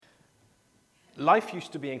life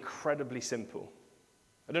used to be incredibly simple.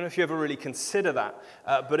 I don't know if you ever really consider that,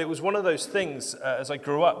 but it was one of those things as I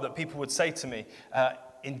grew up that people would say to me,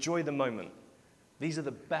 enjoy the moment. These are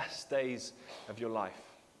the best days of your life.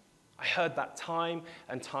 I heard that time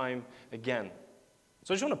and time again.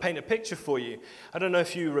 So I just want to paint a picture for you. I don't know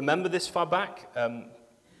if you remember this far back,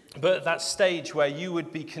 but at that stage where you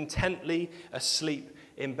would be contently asleep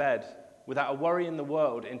in bed without a worry in the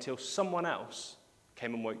world until someone else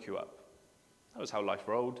came and woke you up. That was how life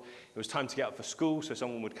rolled. It was time to get up for school, so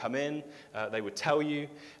someone would come in, they would tell you,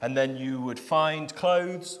 and then you would find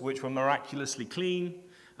clothes which were miraculously clean,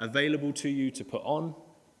 available to you to put on.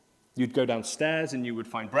 You'd go downstairs and you would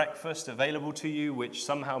find breakfast available to you, which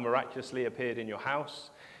somehow miraculously appeared in your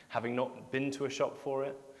house, having not been to a shop for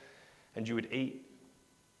it, and you would eat.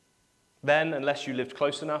 Then, unless you lived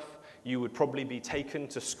close enough, you would probably be taken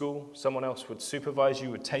to school. Someone else would supervise you,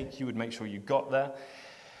 would take you, would make sure you got there.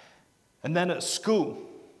 And then at school,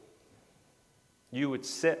 you would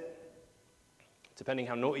sit, depending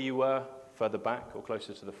how naughty you were, further back or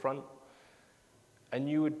closer to the front, and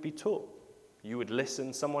you would be taught. You would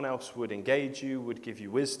listen, someone else would engage you, would give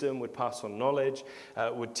you wisdom, would pass on knowledge,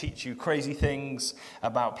 would teach you crazy things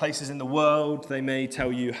about places in the world. They may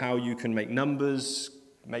tell you how you can make numbers,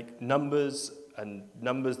 and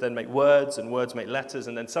numbers then make words, and words make letters,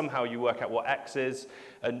 and then somehow you work out what X is,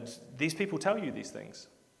 and these people tell you these things.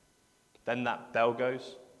 Then that bell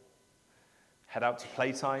goes. Head out to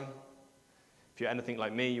playtime. If you're anything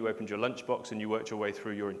like me, you opened your lunchbox and you worked your way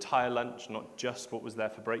through your entire lunch, not just what was there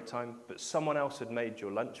for break time, but someone else had made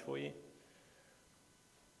your lunch for you.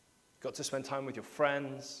 Got to spend time with your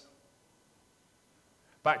friends.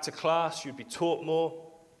 Back to class, you'd be taught more.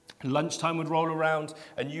 Lunchtime would roll around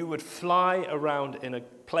and you would fly around in a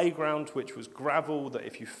playground which was gravel that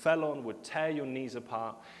if you fell on would tear your knees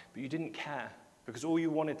apart, but you didn't care because all you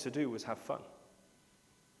wanted to do was have fun.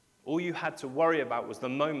 All you had to worry about was the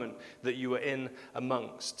moment that you were in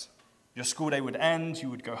amongst. Your school day would end, you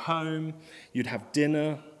would go home, you'd have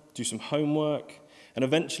dinner, do some homework, and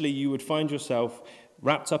eventually you would find yourself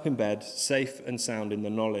wrapped up in bed, safe and sound in the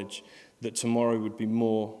knowledge that tomorrow would be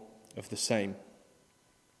more of the same.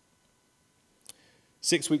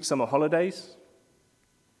 6-week summer holidays,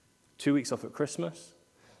 2 weeks off at Christmas.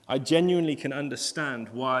 I genuinely can understand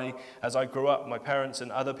why, as I grew up, my parents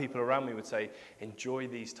and other people around me would say, enjoy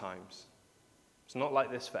these times. It's not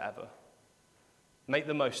like this forever. Make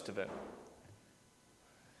the most of it.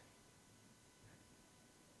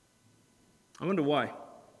 I wonder why.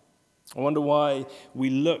 I wonder why we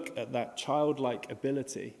look at that childlike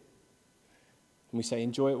ability and we say,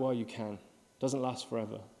 enjoy it while you can. It doesn't last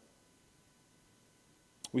forever.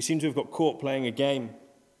 We seem to have got caught playing a game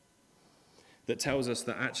that tells us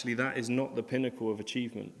that actually that is not the pinnacle of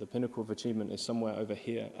achievement. The pinnacle of achievement is somewhere over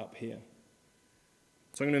here, up here.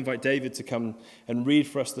 So I'm going to invite David to come and read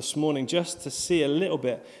for us this morning just to see a little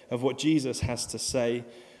bit of what Jesus has to say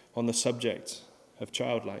on the subject of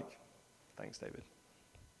childlike. Thanks, David.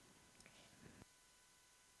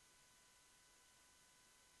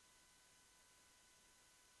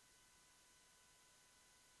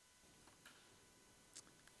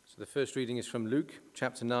 So the first reading is from Luke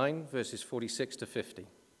chapter 9, verses 46 to 50.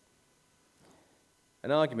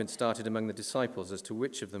 An argument started among the disciples as to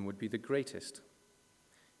which of them would be the greatest.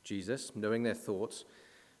 Jesus, knowing their thoughts,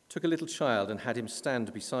 took a little child and had him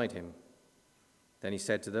stand beside him. Then he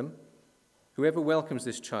said to them, "Whoever welcomes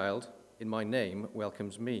this child in my name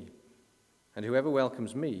welcomes me, and whoever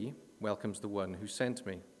welcomes me welcomes the one who sent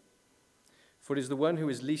me. For it is the one who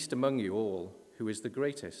is least among you all who is the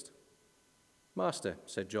greatest." "Master,"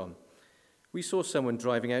 said John, "we saw someone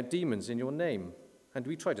driving out demons in your name, and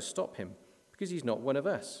we tried to stop him because he's not one of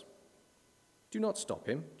us." "Do not stop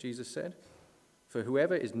him," Jesus said, "for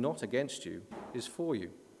whoever is not against you is for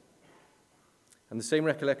you." And the same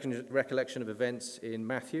recollection of events in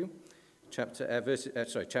Matthew, chapter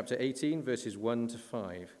 18, verses 1 to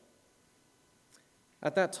 5.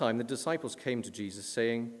 At that time, the disciples came to Jesus,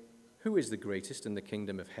 saying, "Who is the greatest in the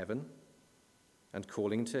kingdom of heaven?" And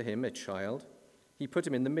calling to him a child, he put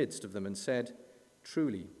him in the midst of them and said,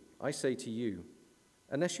 "Truly, I say to you,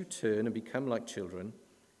 unless you turn and become like children,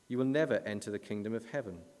 you will never enter the kingdom of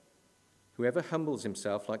heaven. Whoever humbles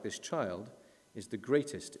himself like this child is the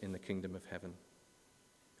greatest in the kingdom of heaven.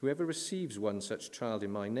 Whoever receives one such child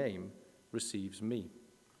in my name receives me."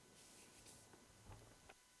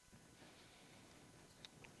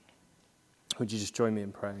 Would you just join me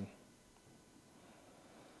in praying?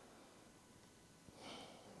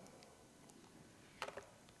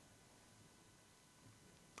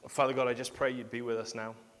 Father God, I just pray you'd be with us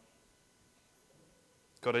now.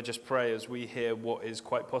 God, I just pray as we hear what is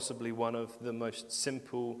quite possibly one of the most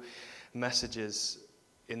simple messages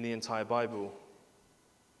in the entire Bible,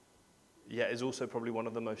 yet is also probably one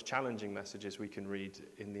of the most challenging messages we can read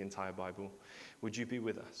in the entire Bible. Would you be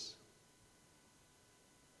with us?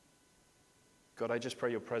 God, I just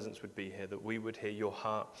pray your presence would be here, that we would hear your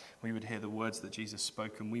heart, we would hear the words that Jesus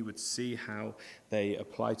spoke, and we would see how they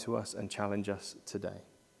apply to us and challenge us today.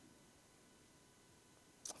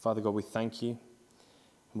 Father God, we thank you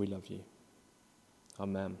and we love you.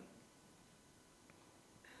 Amen.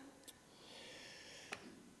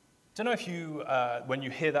 Don't know if you, when you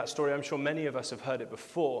hear that story, I'm sure many of us have heard it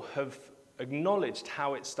before, have acknowledged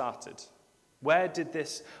how it started. Where did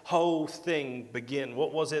this whole thing begin?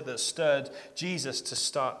 What was it that stirred Jesus to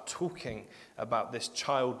start talking about this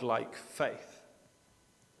childlike faith?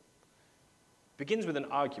 It begins with an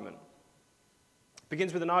argument. It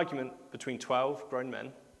begins with an argument between 12 grown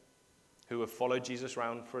men who have followed Jesus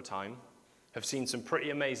around for a time, have seen some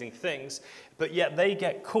pretty amazing things, but yet they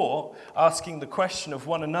get caught asking the question of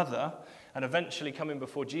one another and eventually coming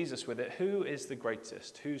before Jesus with it. Who is the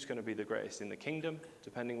greatest? Who's going to be the greatest in the kingdom?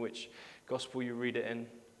 Depending which gospel you read it in.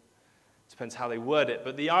 Depends how they word it.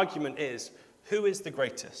 But the argument is, who is the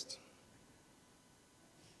greatest?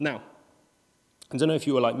 Now, I don't know if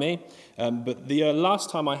you were like me, but the last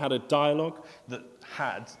time I had a dialogue that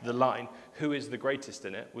had the line, who is the greatest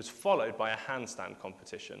in it, was followed by a handstand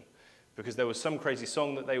competition. Because there was some crazy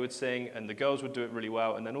song that they would sing, and the girls would do it really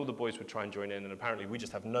well, and then all the boys would try and join in, and apparently we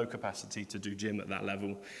just have no capacity to do gym at that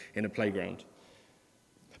level in a playground.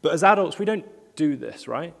 But as adults, we don't do this,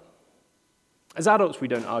 right? As adults, we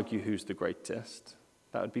don't argue who's the greatest.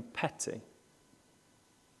 That would be petty.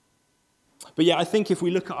 But yeah, I think if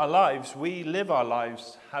we look at our lives, we live our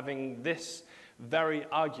lives having this very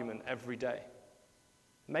argument every day.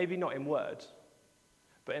 Maybe not in word,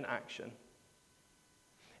 but in action.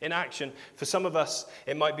 In action, for some of us,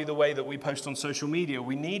 it might be the way that we post on social media.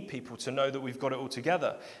 We need people to know that we've got it all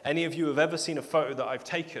together. Any of you who have ever seen a photo that I've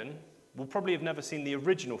taken will probably have never seen the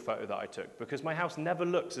original photo that I took, because my house never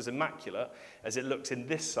looks as immaculate as it looks in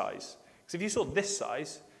this size. Because if you saw this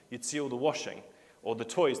size, you'd see all the washing or the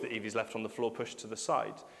toys that Evie's left on the floor pushed to the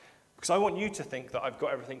side. Because I want you to think that I've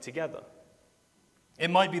got everything together. It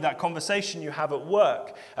might be that conversation you have at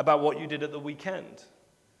work about what you did at the weekend.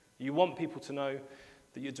 You want people to know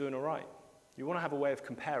that you're doing all right. You want to have a way of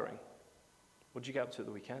comparing. What did you get up to at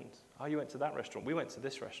the weekend? Oh, you went to that restaurant. We went to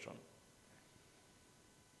this restaurant.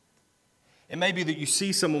 It may be that you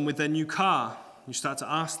see someone with their new car. You start to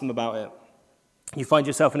ask them about it. You find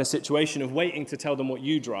yourself in a situation of waiting to tell them what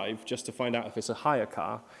you drive just to find out if it's a hire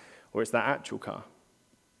car or it's that actual car.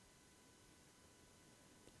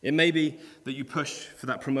 It may be that you push for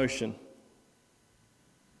that promotion.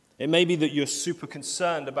 It may be that you're super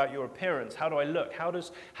concerned about your appearance. How do I look? How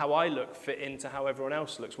does how I look fit into how everyone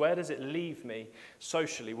else looks? Where does it leave me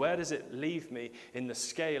socially? Where does it leave me in the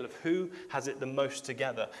scale of who has it the most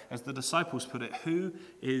together? As the disciples put it, who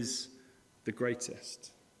is the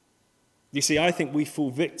greatest? You see, I think we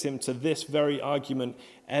fall victim to this very argument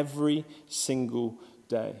every single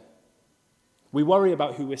day. We worry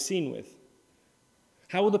about who we're seen with.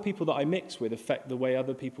 How will the people that I mix with affect the way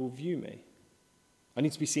other people view me? I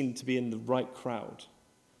need to be seen to be in the right crowd.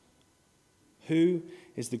 Who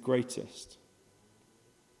is the greatest?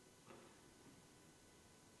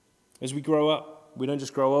 As we grow up, we don't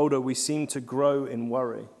just grow older, we seem to grow in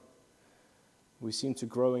worry. We seem to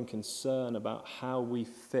grow in concern about how we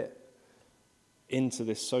fit into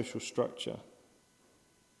this social structure.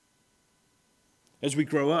 As we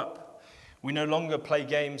grow up, we no longer play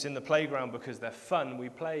games in the playground because they're fun. We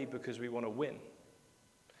play because we want to win.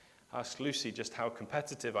 Ask Lucy just how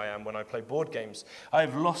competitive I am when I play board games. I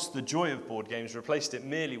have lost the joy of board games, replaced it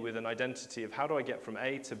merely with an identity of how do I get from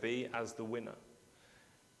A to B as the winner.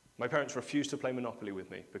 My parents refused to play Monopoly with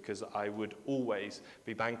me because I would always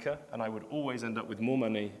be banker and I would always end up with more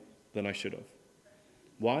money than I should have.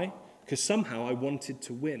 Why? Because somehow I wanted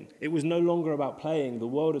to win. It was no longer about playing. The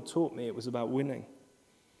world had taught me it was about winning.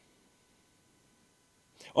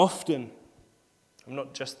 Often, I'm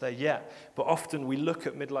not just there yet, but often we look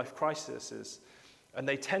at midlife crises and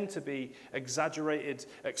they tend to be exaggerated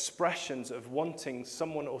expressions of wanting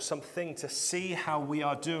someone or something to see how we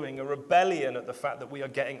are doing, a rebellion at the fact that we are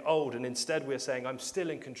getting old, and instead we are saying, I'm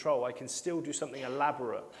still in control, I can still do something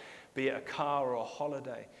elaborate, be it a car or a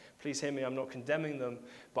holiday. Please hear me, I'm not condemning them,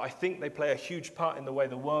 but I think they play a huge part in the way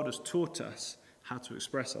the world has taught us how to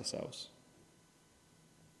express ourselves.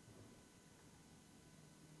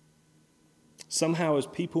 Somehow, as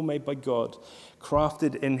people made by God,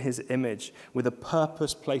 crafted in his image, with a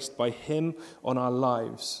purpose placed by him on our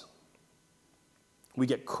lives, We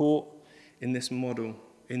get caught in this model,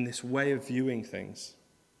 in this way of viewing things.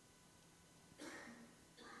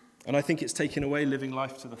 And I think it's taking away living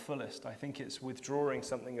life to the fullest. I think it's withdrawing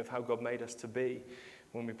something of how God made us to be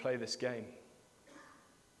when we play this game.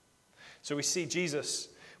 So we see Jesus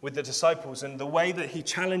with the disciples, and the way that he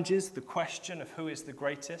challenges the question of who is the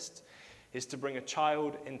greatest is to bring a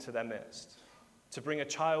child into their midst, to bring a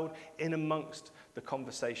child in amongst the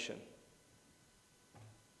conversation.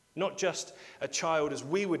 Not just a child as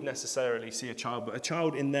we would necessarily see a child, but a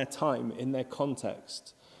child in their time, in their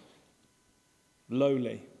context.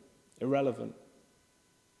 Lowly, irrelevant.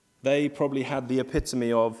 They probably had the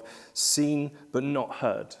epitome of seen but not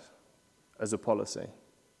heard as a policy.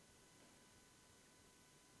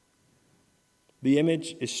 The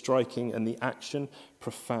image is striking and the action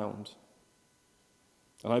profound.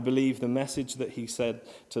 And I believe the message that he said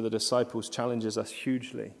to the disciples challenges us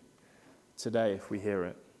hugely today if we hear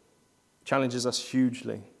it. Challenges us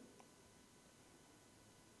hugely.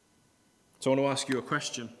 So I want to ask you a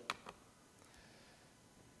question.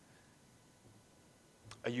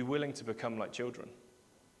 Are you willing to become like children?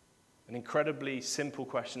 An incredibly simple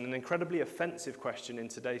question, an incredibly offensive question in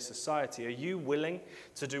today's society. Are you willing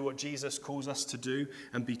to do what Jesus calls us to do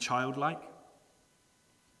and be childlike?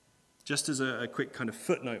 Just as a quick kind of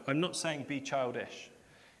footnote, I'm not saying be childish.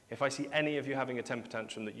 If I see any of you having a temper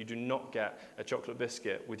tantrum that you do not get a chocolate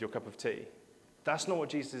biscuit with your cup of tea, that's not what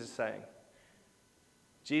Jesus is saying.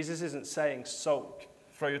 Jesus isn't saying sulk,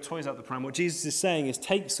 throw your toys out the pram. What Jesus is saying is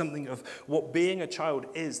take something of what being a child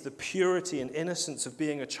is, the purity and innocence of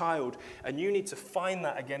being a child, and you need to find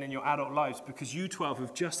that again in your adult lives, because you 12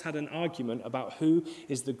 have just had an argument about who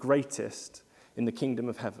is the greatest in the kingdom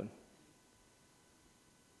of heaven.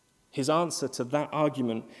 His answer to that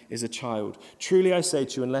argument is a child. Truly I say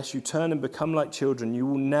to you, unless you turn and become like children, you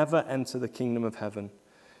will never enter the kingdom of heaven.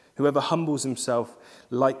 Whoever humbles himself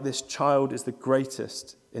like this child is the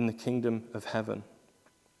greatest in the kingdom of heaven.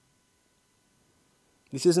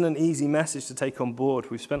 This isn't an easy message to take on board.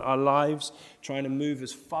 We've spent our lives trying to move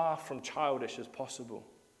as far from childish as possible.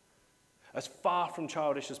 As far from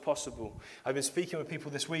childish as possible. I've been speaking with people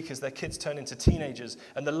this week as their kids turn into teenagers,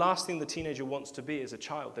 and the last thing the teenager wants to be is a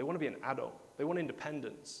child. They want to be an adult. They want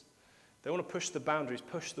independence. They want to push the boundaries,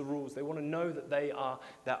 push the rules. They want to know that they are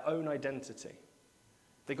their own identity.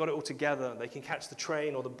 They got it all together. They can catch the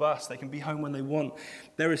train or the bus. They can be home when they want.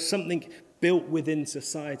 There is something built within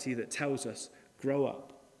society that tells us, grow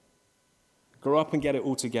up. Grow up and get it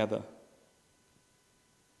all together.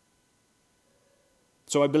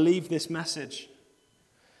 So I believe this message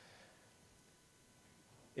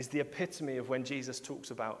is the epitome of when Jesus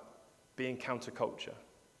talks about being counterculture,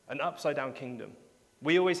 an upside-down kingdom.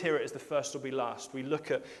 We always hear it as the first will be last. We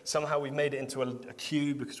look at somehow we've made it into a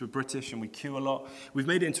queue because we're British and we queue a lot. We've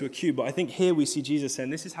made it into a queue, but I think here we see Jesus saying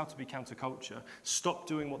this is how to be counterculture. Stop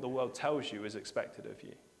doing what the world tells you is expected of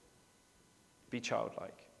you. Be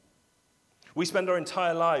childlike. We spend our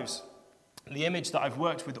entire lives. The image that I've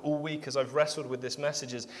worked with all week as I've wrestled with this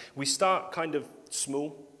message is we start kind of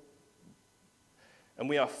small and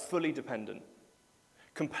we are fully dependent,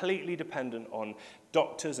 completely dependent on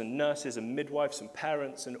doctors and nurses and midwives and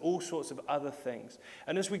parents and all sorts of other things.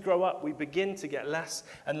 And as we grow up, we begin to get less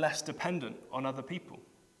and less dependent on other people.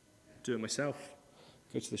 Do it myself.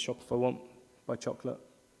 Go to the shop if I want, buy chocolate.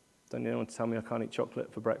 Don't need anyone to tell me I can't eat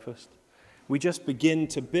chocolate for breakfast. We just begin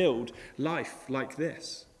to build life like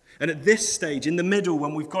this. And at this stage, in the middle,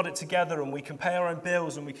 when we've got it together and we can pay our own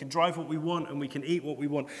bills and we can drive what we want and we can eat what we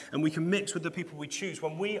want and we can mix with the people we choose,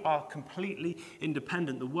 when we are completely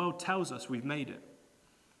independent, the world tells us we've made it.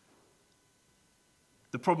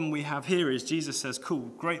 The problem we have here is Jesus says,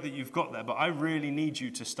 cool, great that you've got there, but I really need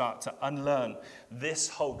you to start to unlearn this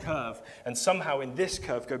whole curve and somehow in this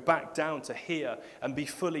curve go back down to here and be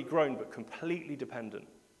fully grown but completely dependent.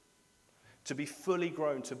 To be fully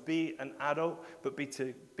grown, to be an adult, but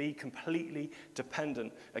to be completely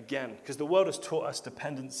dependent again. Because the world has taught us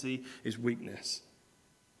dependency is weakness.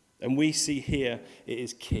 And we see here it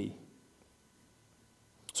is key.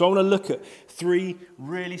 So I want to look at 3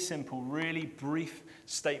 really simple, really brief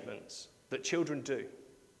statements that children do.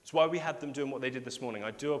 It's why we had them doing what they did this morning. I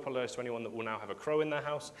do apologize to anyone that will now have a crow in their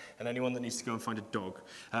house and anyone that needs to go and find a dog.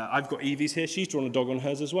 I've got Evie's here. She's drawn a dog on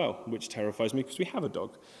hers as well, which terrifies me because we have a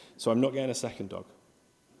dog. So I'm not getting a second dog.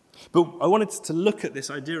 But I wanted to look at this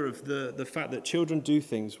idea of the fact that children do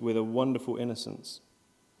things with a wonderful innocence.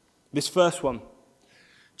 This first one,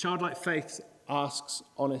 childlike faith asks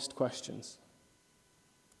honest questions.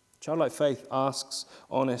 Childlike faith asks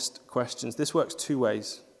honest questions. This works 2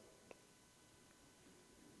 ways.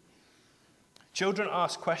 Children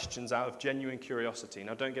ask questions out of genuine curiosity.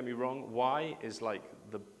 Now, don't get me wrong, why is like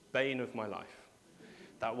the bane of my life.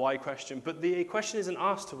 That why question. But the question isn't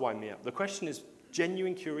asked to wind me up. The question is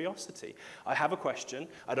genuine curiosity. I have a question,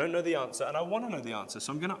 I don't know the answer, and I want to know the answer.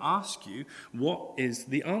 So I'm going to ask you, what is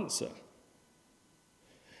the answer?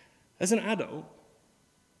 As an adult,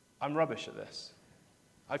 I'm rubbish at this.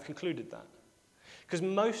 I've concluded that. Because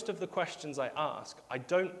most of the questions I ask, I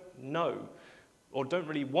don't know or don't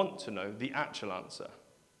really want to know the actual answer.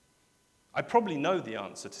 I probably know the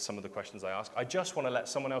answer to some of the questions I ask. I just want to let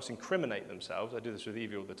someone else incriminate themselves. I do this with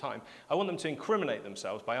Evie all the time. I want them to incriminate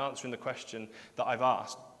themselves by answering the question that I've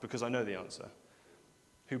asked because I know the answer.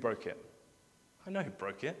 Who broke it? I know who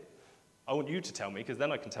broke it. I want you to tell me because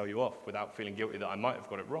then I can tell you off without feeling guilty that I might have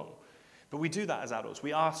got it wrong. But we do that as adults.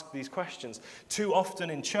 We ask these questions. Too often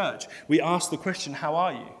in church, we ask the question, how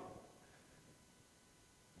are you?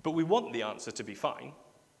 But we want the answer to be fine.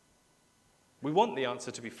 We want the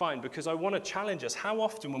answer to be fine because I want to challenge us. How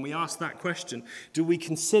often when we ask that question do we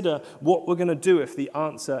consider what we're going to do if the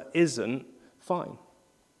answer isn't fine?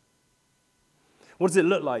 What does it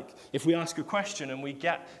look like if we ask a question and we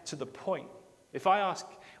get to the point? If I ask,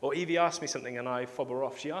 or Evie asks me something and I fob her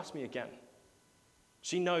off, she asks me again.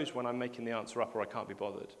 She knows when I'm making the answer up or I can't be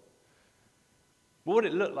bothered. What would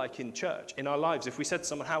it look like in church, in our lives, if we said to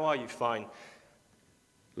someone, how are you? Fine.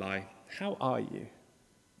 Lie. How are you?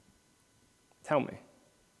 Tell me.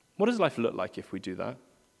 What does life look like if we do that?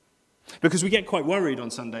 Because we get quite worried on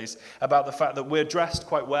Sundays about the fact that we're dressed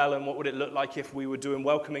quite well and what would it look like if we were doing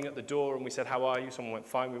welcoming at the door and we said, how are you? Someone went,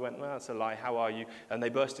 fine. We went, well, that's a lie. How are you? And they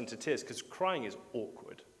burst into tears because crying is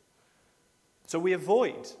awkward. So we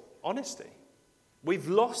avoid honesty. We've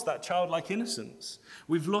lost that childlike innocence.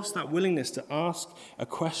 We've lost that willingness to ask a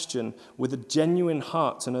question with a genuine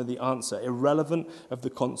heart to know the answer, irrelevant of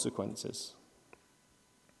the consequences.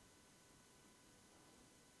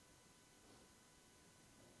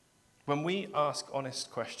 When we ask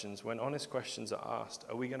honest questions, when honest questions are asked,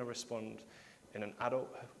 are we going to respond in an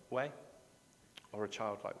adult way or a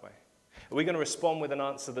childlike way? Are we going to respond with an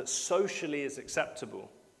answer that socially is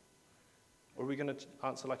acceptable? Or are we going to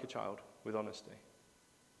answer like a child with honesty?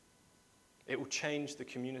 It will change the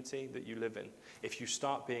community that you live in if you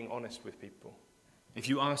start being honest with people, if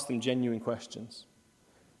you ask them genuine questions.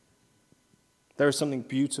 There is something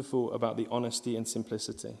beautiful about the honesty and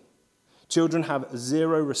simplicity. Children have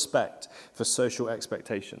zero respect for social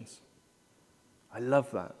expectations. I love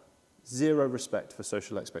that. Zero respect for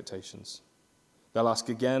social expectations. They'll ask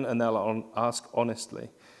again and they'll ask honestly.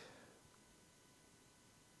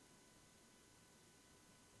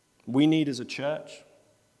 We need as a church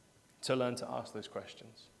to learn to ask those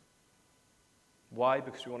questions. Why?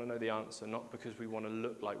 Because we want to know the answer, not because we want to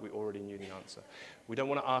look like we already knew the answer. We don't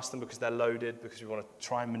want to ask them because they're loaded, because we want to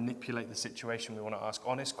try and manipulate the situation. We want to ask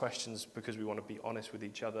honest questions because we want to be honest with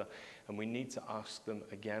each other. And we need to ask them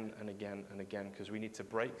again and again and again because we need to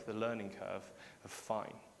break the learning curve of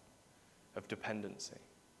fine, of dependency.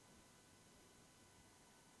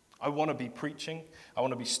 I want to be preaching. I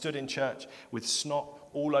want to be stood in church with snot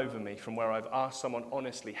all over me from where I've asked someone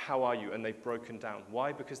honestly, how are you? And they've broken down.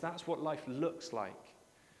 Why? Because that's what life looks like.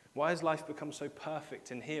 Why has life become so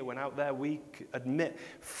perfect in here when out there we admit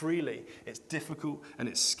freely it's difficult and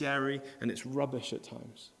it's scary and it's rubbish at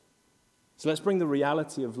times? So let's bring the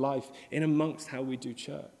reality of life in amongst how we do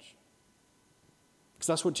church. Because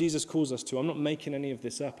that's what Jesus calls us to. I'm not making any of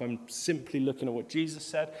this up. I'm simply looking at what Jesus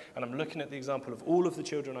said, and I'm looking at the example of all of the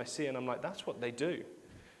children I see, and I'm like, that's what they do.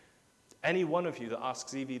 Any one of you that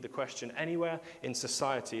asks Evie the question anywhere in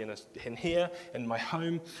society, in here, in my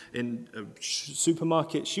home, in a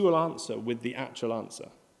supermarket, she will answer with the actual answer.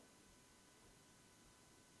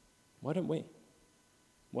 Why don't we?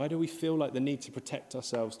 Why do we feel like the need to protect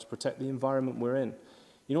ourselves, to protect the environment we're in?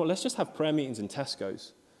 You know what? Let's just have prayer meetings in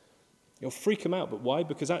Tesco's. It'll freak them out, but why?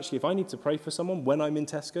 Because actually, if I need to pray for someone when I'm in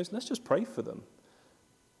Tesco's, let's just pray for them.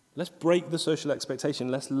 Let's break the social expectation.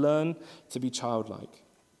 Let's learn to be childlike.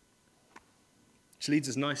 Which leads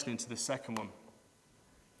us nicely into the second one.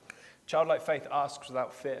 Childlike faith asks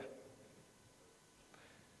without fear.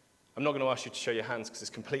 I'm not going to ask you to show your hands because it's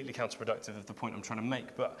completely counterproductive of the point I'm trying to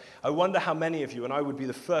make, but I wonder how many of you, and I would be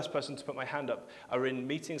the first person to put my hand up, are in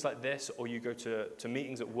meetings like this, or you go to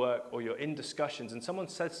meetings at work, or you're in discussions, and someone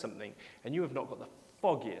says something, and you have not got the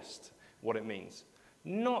foggiest what it means.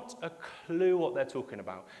 Not a clue what they're talking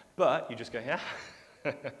about, but you just go,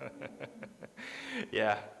 yeah.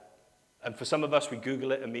 Yeah. And for some of us, we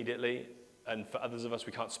Google it immediately. And for others of us,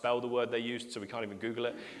 we can't spell the word they used, so we can't even Google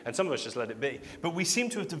it. And some of us just let it be. But we seem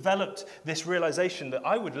to have developed this realization that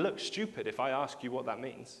I would look stupid if I ask you what that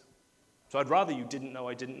means. So I'd rather you didn't know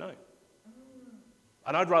I didn't know.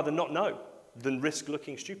 And I'd rather not know than risk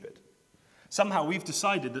looking stupid. Somehow we've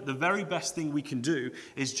decided that the very best thing we can do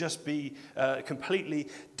is just be completely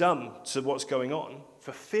dumb to what's going on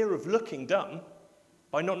for fear of looking dumb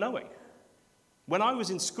by not knowing. When I was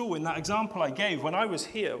in school, in that example I gave, when I was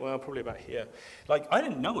here, well, probably about here, I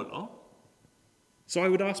didn't know a lot. So I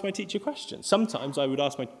would ask my teacher questions. Sometimes I would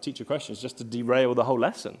ask my teacher questions just to derail the whole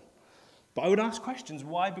lesson. But I would ask questions.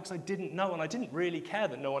 Why? Because I didn't know, and I didn't really care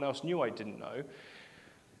that no one else knew I didn't know,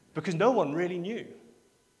 because no one really knew.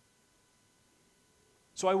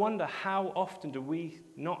 So I wonder, how often do we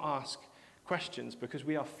not ask questions because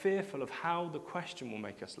we are fearful of how the question will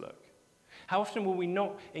make us look? How often will we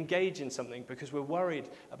not engage in something because we're worried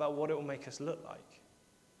about what it will make us look like?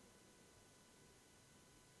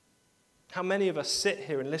 How many of us sit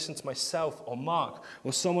here and listen to myself or Mark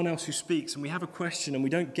or someone else who speaks, and we have a question and we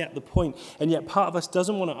don't get the point, and yet part of us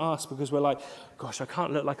doesn't want to ask because we're like, gosh, I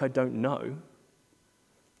can't look like I don't know.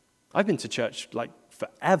 I've been to church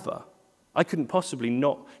forever. I couldn't possibly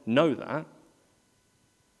not know that.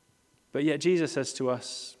 But yet Jesus says to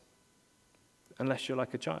us, unless you're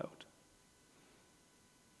like a child,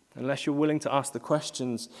 unless you're willing to ask the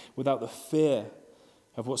questions without the fear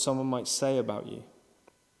of what someone might say about you.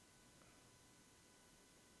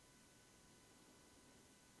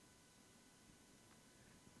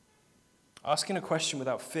 Asking a question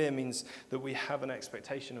without fear means that we have an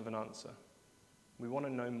expectation of an answer. We want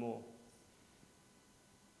to know more.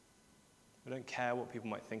 We don't care what people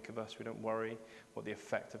might think of us. We don't worry what the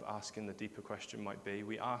effect of asking the deeper question might be.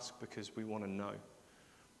 We ask because we want to know.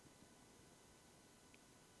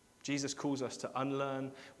 Jesus calls us to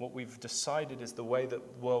unlearn what we've decided is the way that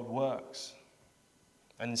the world works,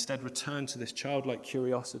 and instead return to this childlike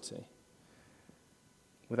curiosity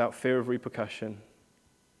without fear of repercussion,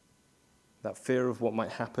 without fear of what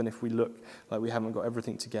might happen if we look like we haven't got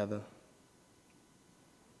everything together.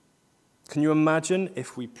 Can you imagine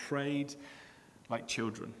if we prayed like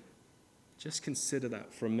children? Just consider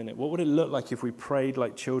that for a minute. What would it look like if we prayed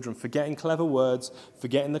like children, forgetting clever words,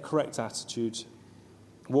 forgetting the correct attitude?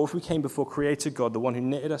 What if we came before Creator God, the one who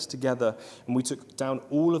knitted us together, and we took down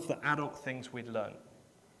all of the adult things we'd learned?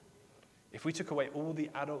 If we took away all the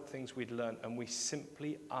adult things we'd learned and we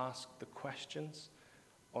simply asked the questions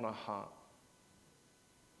on our heart.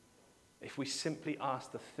 If we simply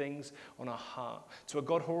ask the things on our heart to a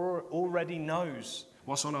God who already knows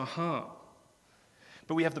what's on our heart.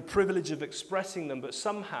 But we have the privilege of expressing them, but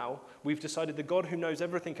somehow we've decided the God who knows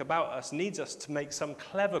everything about us needs us to make some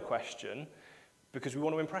clever question because we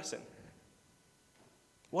want to impress him.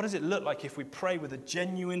 What does it look like if we pray with a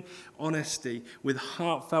genuine honesty, with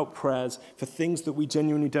heartfelt prayers for things that we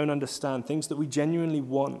genuinely don't understand, things that we genuinely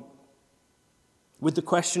want? With the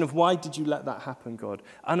question of, why did you let that happen, God?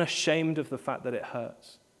 Unashamed of the fact that it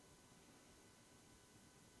hurts.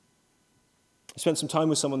 I spent some time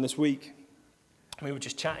with someone this week. We were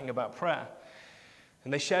just chatting about prayer.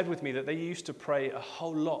 And they shared with me that they used to pray a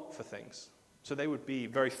whole lot for things. So they would be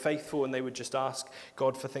very faithful and they would just ask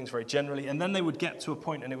God for things very generally. And then they would get to a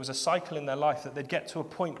point, and it was a cycle in their life, that they'd get to a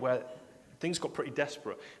point where things got pretty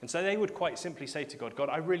desperate. And so they would quite simply say to God, God,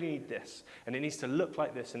 I really need this. And it needs to look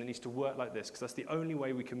like this, and it needs to work like this, because that's the only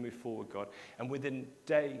way we can move forward, God. And within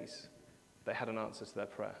days, they had an answer to their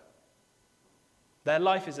prayer. Their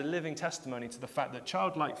life is a living testimony to the fact that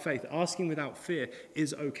childlike faith, asking without fear,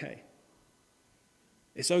 is okay.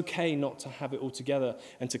 It's okay not to have it all together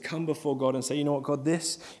and to come before God and say, you know what, God,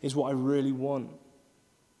 this is what I really want.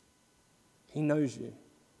 He knows you.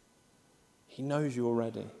 He knows you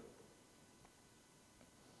already.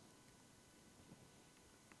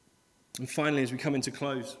 And finally, as we come into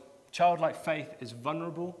close, childlike faith is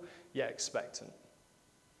vulnerable yet expectant.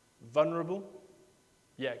 Vulnerable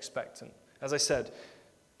yet expectant. As I said,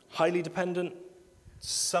 highly dependent,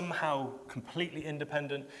 somehow completely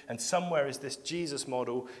independent, and somewhere is this Jesus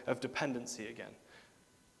model of dependency again.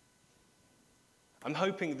 I'm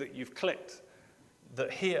hoping that you've clicked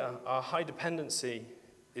that here our high dependency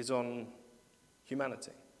is on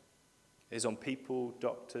humanity, is on people,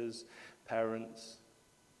 doctors, parents,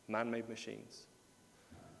 man-made machines.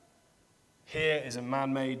 Here is a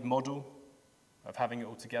man-made model of having it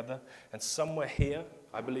all together, and somewhere here,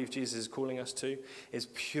 I believe Jesus is calling us to, is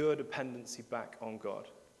pure dependency back on God.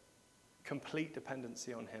 Complete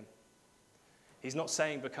dependency on him. He's not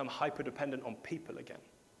saying become hyper-dependent on people again.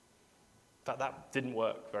 In fact, that didn't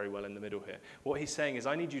work very well in the middle here. What he's saying is,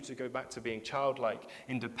 I need you to go back to being childlike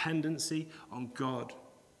in dependency on God.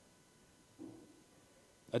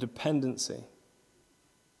 A dependency.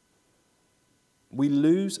 We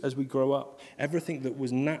lose, as we grow up, everything that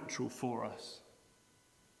was natural for us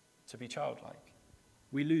to be childlike.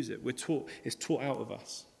 We lose it. It's taught out of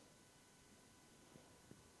us.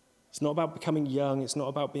 It's not about becoming young. It's not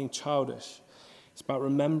about being childish. It's about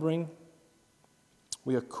remembering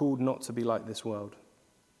we are called not to be like this world.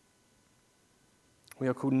 We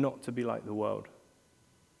are called not to be like the world.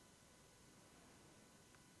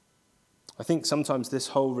 I think sometimes this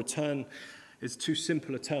whole return is too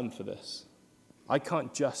simple a term for this. I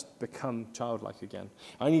can't just become childlike again.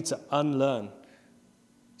 I need to unlearn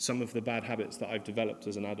some of the bad habits that I've developed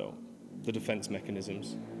as an adult, the defense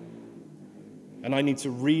mechanisms. And I need to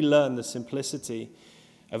relearn the simplicity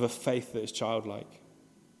of a faith that is childlike.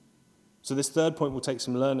 So this third point will take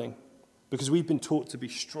some learning, because we've been taught to be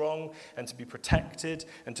strong and to be protected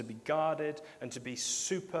and to be guarded and to be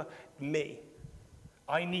super me.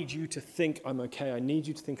 I need you to think I'm okay. I need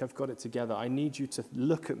you to think I've got it together. I need you to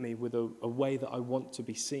look at me with a way that I want to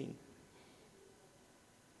be seen.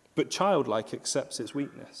 But childlike accepts its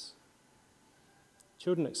weakness.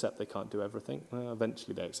 Children accept they can't do everything. Well,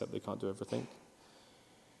 eventually they accept they can't do everything.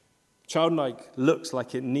 Childlike looks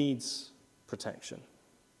like it needs protection.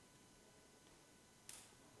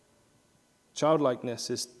 Childlikeness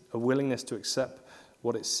is a willingness to accept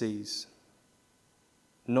what it sees,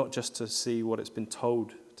 not just to see what it's been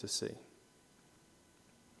told to see.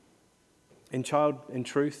 In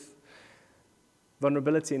truth,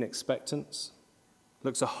 vulnerability and expectance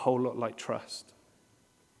looks a whole lot like trust.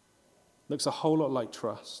 Looks a whole lot like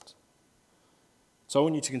trust. So I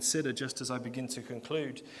want you to consider, just as I begin to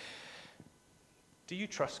conclude, do you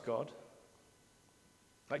trust God?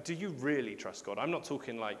 Like, do you really trust God? I'm not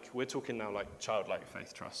talking we're talking now like childlike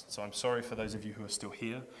faith trust. So I'm sorry for those of you who are still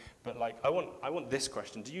here. But I want this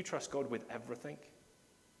question. Do you trust God with everything?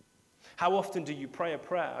 How often do you pray a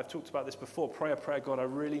prayer? I've talked about this before. Pray a prayer, God, I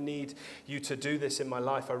really need you to do this in my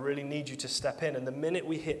life. I really need you to step in. And the minute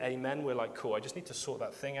we hit amen, we're like, cool, I just need to sort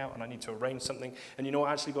that thing out and I need to arrange something. And you know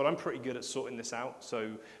what, actually, God, I'm pretty good at sorting this out.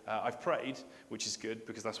 So I've prayed, which is good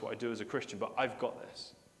because that's what I do as a Christian, but I've got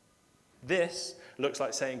this. This looks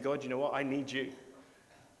like saying, God, you know what? I need you.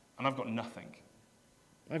 And I've got nothing.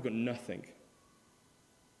 I've got nothing.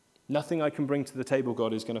 Nothing I can bring to the table,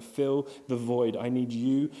 God, is going to fill the void. I need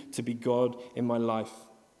you to be God in my life.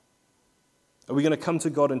 Are we going to come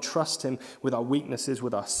to God and trust him with our weaknesses,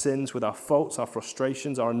 with our sins, with our faults, our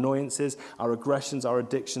frustrations, our annoyances, our aggressions, our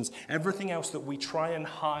addictions, everything else that we try and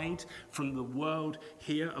hide from the world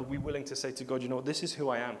here? Are we willing to say to God, you know what? This is who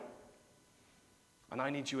I am. And I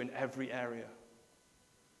need you in every area.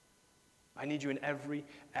 I need you in every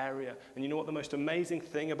area. And you know what the most amazing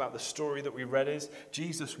thing about the story that we read is?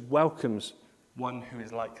 Jesus welcomes one who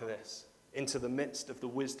is like this into the midst of the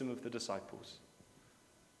wisdom of the disciples.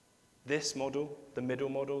 This model, the middle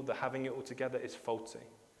model, the having it all together, is faulty.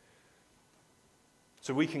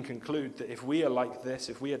 So we can conclude that if we are like this,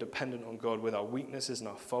 if we are dependent on God with our weaknesses and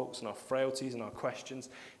our faults and our frailties and our questions,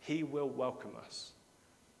 he will welcome us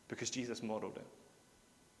because Jesus modeled it.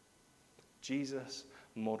 Jesus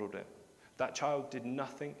modeled it. That child did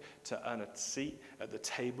nothing to earn a seat at the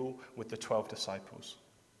table with the 12 disciples,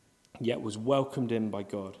 yet was welcomed in by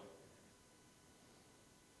God.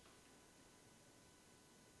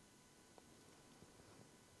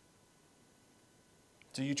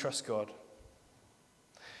 Do you trust God?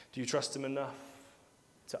 Do you trust him enough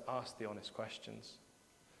to ask the honest questions?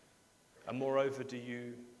 And moreover, do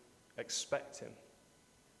you expect him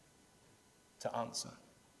to answer?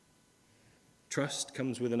 Trust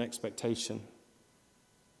comes with an expectation.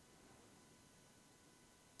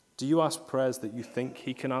 Do you ask prayers that you think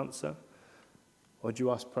he can answer? Or do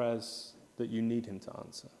you ask prayers that you need him to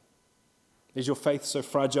answer? Is your faith so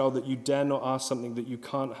fragile that you dare not ask something that you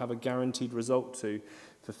can't have a guaranteed result to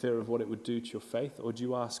for fear of what it would do to your faith? Or do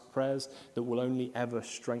you ask prayers that will only ever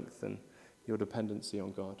strengthen your dependency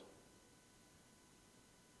on God?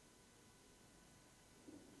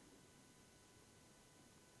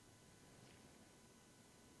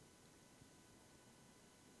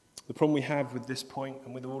 The problem we have with this point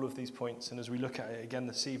and with all of these points, and as we look at it again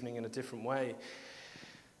this evening in a different way,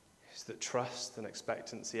 is that trust and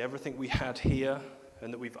expectancy, everything we had here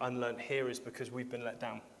and that we've unlearned here is because we've been let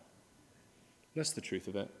down. That's the truth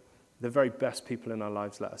of it. The very best people in our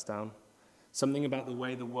lives let us down. Something about the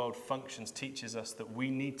way the world functions teaches us that we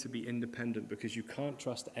need to be independent because you can't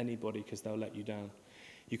trust anybody because they'll let you down.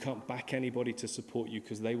 You can't back anybody to support you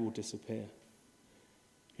because they will disappear.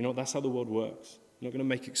 You know, that's how the world works. I'm not going to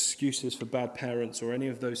make excuses for bad parents or any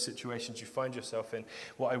of those situations you find yourself in.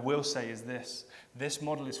 What I will say is this. This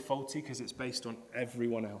model is faulty because it's based on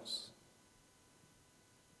everyone else.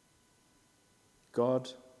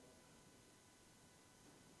 God,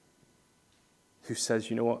 who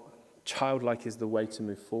says, you know what, childlike is the way to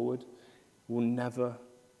move forward, will never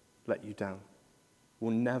let you down,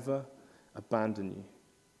 will never abandon you.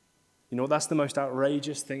 You know, that's the most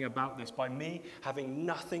outrageous thing about this. By me having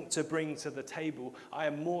nothing to bring to the table, I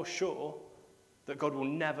am more sure that God will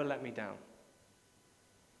never let me down.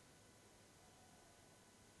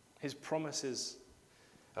 His promises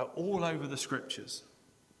are all over the scriptures.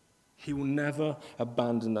 He will never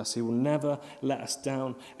abandon us. He will never let us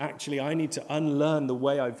down. Actually, I need to unlearn the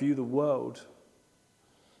way I view the world,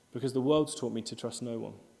 because the world's taught me to trust no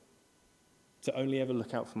one, to only ever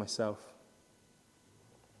look out for myself.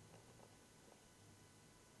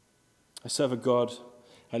 I serve a God,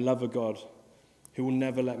 I love a God who will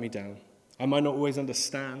never let me down. I might not always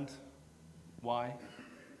understand why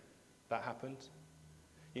that happened.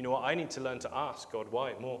 You know what? I need to learn to ask God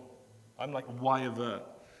why more. I'm like, why avert?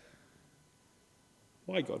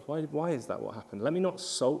 Why, God? Why is that what happened? Let me not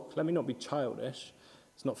sulk. Let me not be childish.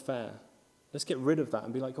 It's not fair. Let's get rid of that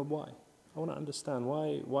and be like, God, why? I want to understand.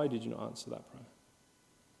 Why did you not answer that prayer?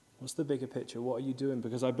 What's the bigger picture? What are you doing?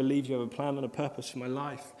 Because I believe you have a plan and a purpose for my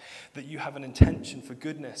life, that you have an intention for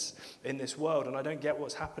goodness in this world, and I don't get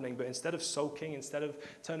what's happening, but instead of sulking, instead of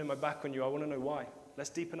turning my back on you, I want to know why.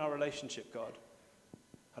 Let's deepen our relationship, God.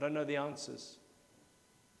 I don't know the answers.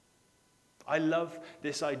 I love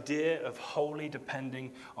this idea of wholly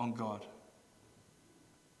depending on God.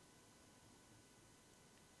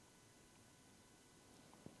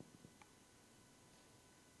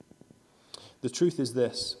 The truth is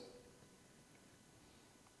this.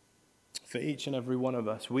 For each and every one of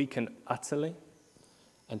us, we can utterly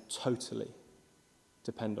and totally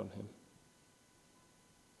depend on him.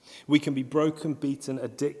 We can be broken, beaten,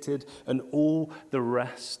 addicted, and all the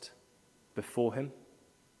rest before him.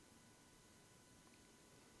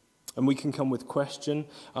 And we can come with question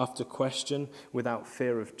after question without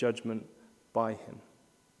fear of judgment by him.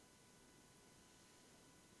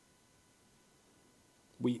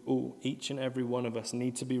 We all, each and every one of us,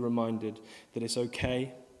 need to be reminded that it's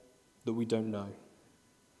okay that we don't know.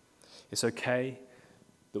 It's okay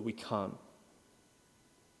that we can't.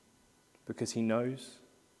 Because he knows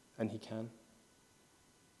and he can.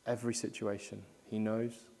 Every situation, he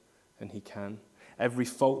knows and he can. Every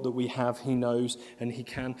fault that we have, he knows and he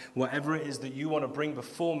can. Whatever it is that you want to bring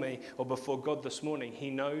before me or before God this morning, he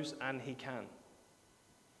knows and he can.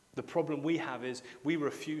 The problem we have is we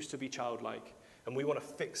refuse to be childlike. And we want to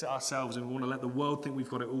fix it ourselves, and we want to let the world think we've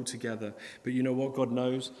got it all together. But you know what? God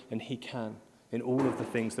knows, and he can, in all of the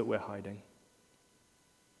things that we're hiding.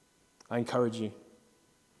 I encourage you,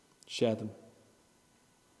 share them.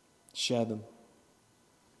 Share them.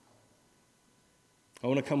 I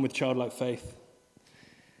want to come with childlike faith.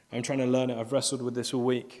 I'm trying to learn it. I've wrestled with this all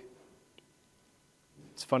week.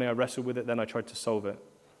 It's funny, I wrestled with it, then I tried to solve it.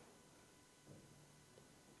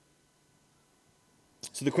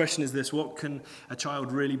 So the question is this: what can a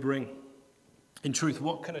child really bring? In truth,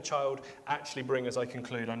 what can a child actually bring as I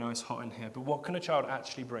conclude? I know it's hot in here, but what can a child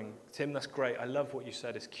actually bring? Tim, that's great. I love what you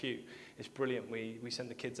said. It's cute. It's brilliant. We sent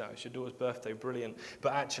the kids out. It's your daughter's birthday. Brilliant.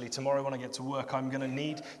 But actually, tomorrow when I get to work, I'm going to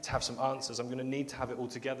need to have some answers. I'm going to need to have it all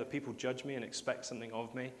together. People judge me and expect something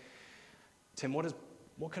of me. Tim,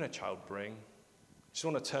 what can a child bring? I just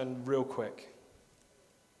want to turn real quick.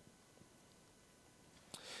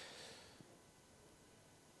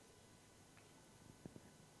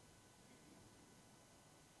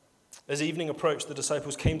 As evening approached, the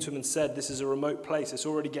disciples came to him and said, "This is a remote place. It's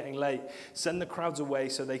already getting late. Send the crowds away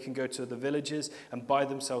so they can go to the villages and buy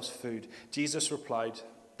themselves food." Jesus replied,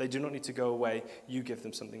 "They do not need to go away. You give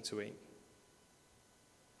them something to eat."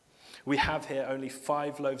 We have here only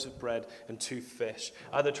 5 loaves of bread and 2 fish.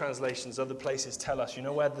 Other translations, other places tell us, you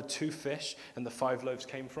know where the 2 fish and the 5 loaves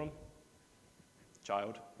came from?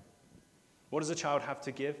 Child. What does a child have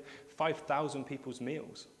to give? 5,000 people's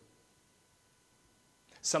meals.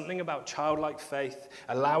 Something about childlike faith,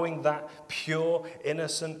 allowing that pure,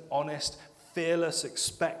 innocent, honest, fearless,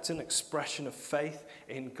 expectant expression of faith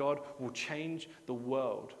in God will change the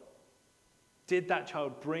world. Did that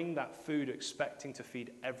child bring that food expecting to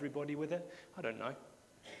feed everybody with it? I don't know.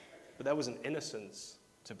 But there was an innocence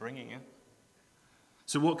to bringing it.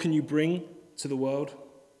 So what can you bring to the world?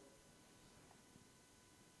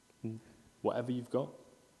 Whatever you've got.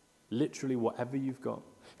 Literally whatever you've got.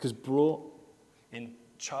 Because brought in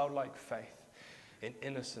childlike faith, in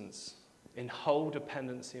innocence, in whole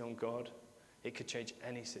dependency on God, it could change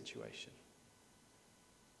any situation.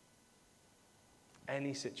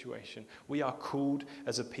 Any situation. We are called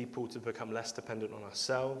as a people to become less dependent on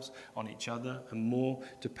ourselves, on each other, and more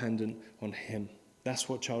dependent on him. That's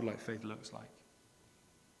what childlike faith looks like.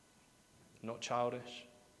 Not childish.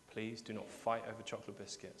 Please do not fight over chocolate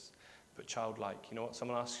biscuits. but childlike. You know what?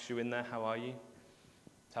 Someone asks you in there, how are you?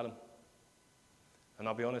 Tell them. And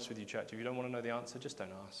I'll be honest with you, church, if you don't want to know the answer, just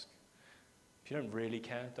don't ask. If you don't really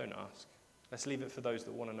care, don't ask. Let's leave it for those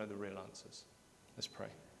that want to know the real answers. Let's pray.